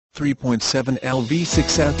3.7L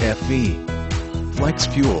V6 FFV. Flex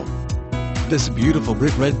Fuel. This beautiful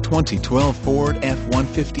brick red 2012 Ford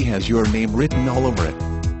F-150 has your name written all over it.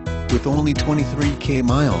 With only 23k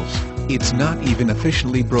miles, it's not even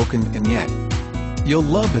officially broken in yet. You'll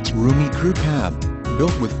love its roomy crew cab,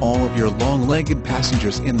 built with all of your long-legged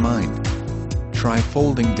passengers in mind. Try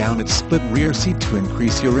folding down its split rear seat to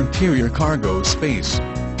increase your interior cargo space.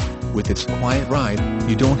 With its quiet ride,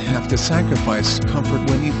 you don't have to sacrifice comfort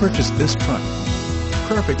when you purchase this truck.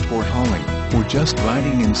 Perfect for hauling, or just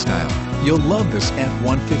riding in style, you'll love this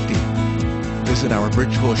F-150. Visit our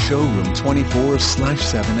virtual showroom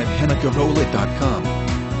 24/7 at hennachevrolet.com.